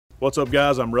What's up,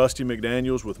 guys? I'm Rusty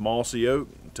McDaniels with Mossy Oak.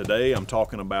 Today I'm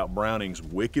talking about Browning's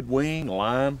Wicked Wing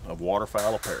line of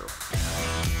waterfowl apparel.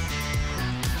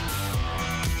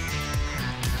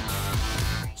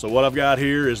 So what I've got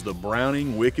here is the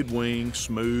Browning Wicked Wing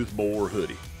Smoothbore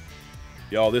Hoodie.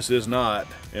 Y'all, this is not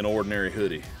an ordinary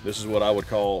hoodie. This is what I would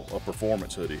call a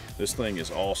performance hoodie. This thing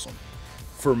is awesome.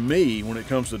 For me, when it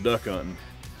comes to duck hunting,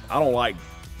 I don't like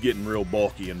getting real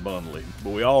bulky and bundly, but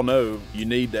we all know you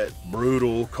need that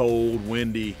brutal, cold,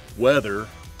 windy weather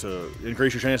to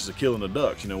increase your chances of killing the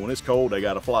ducks. You know, when it's cold, they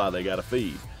gotta fly, they gotta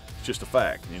feed. It's just a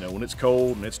fact. You know, when it's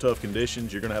cold and it's tough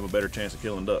conditions, you're gonna have a better chance of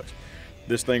killing ducks.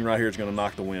 This thing right here is gonna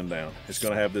knock the wind down. It's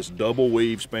gonna have this double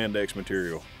weave spandex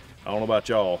material. I don't know about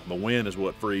y'all, the wind is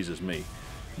what freezes me.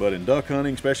 But in duck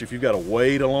hunting, especially if you've got to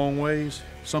wade a long ways,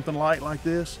 something light like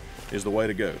this is the way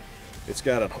to go. It's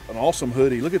got an awesome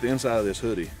hoodie. Look at the inside of this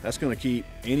hoodie. That's gonna keep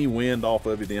any wind off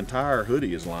of you. The entire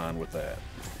hoodie is lined with that.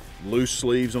 Loose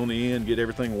sleeves on the end, get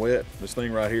everything wet. This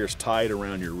thing right here is tight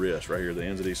around your wrist, right here, the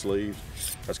ends of these sleeves.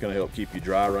 That's gonna help keep you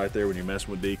dry right there when you're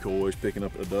messing with decoys, picking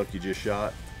up a duck you just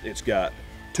shot. It's got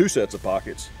two sets of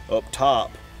pockets. Up top,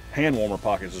 hand warmer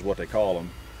pockets is what they call them.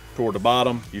 Toward the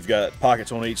bottom, you've got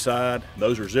pockets on each side.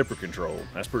 Those are zipper controlled.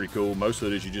 That's pretty cool. Most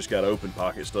hoodies, you just got open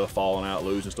pocket stuff falling out,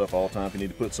 losing stuff all the time. If you need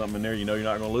to put something in there, you know you're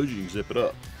not gonna lose, you can zip it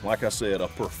up. Like I said, a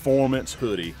performance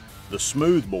hoodie, the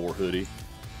Smoothbore Hoodie,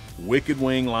 Wicked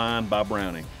Wing line by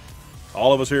Browning.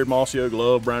 All of us here at Mossy Oak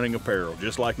love Browning apparel,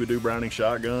 just like we do Browning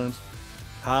shotguns.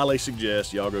 Highly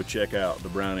suggest y'all go check out the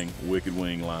Browning Wicked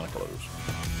Wing line of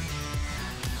clothes.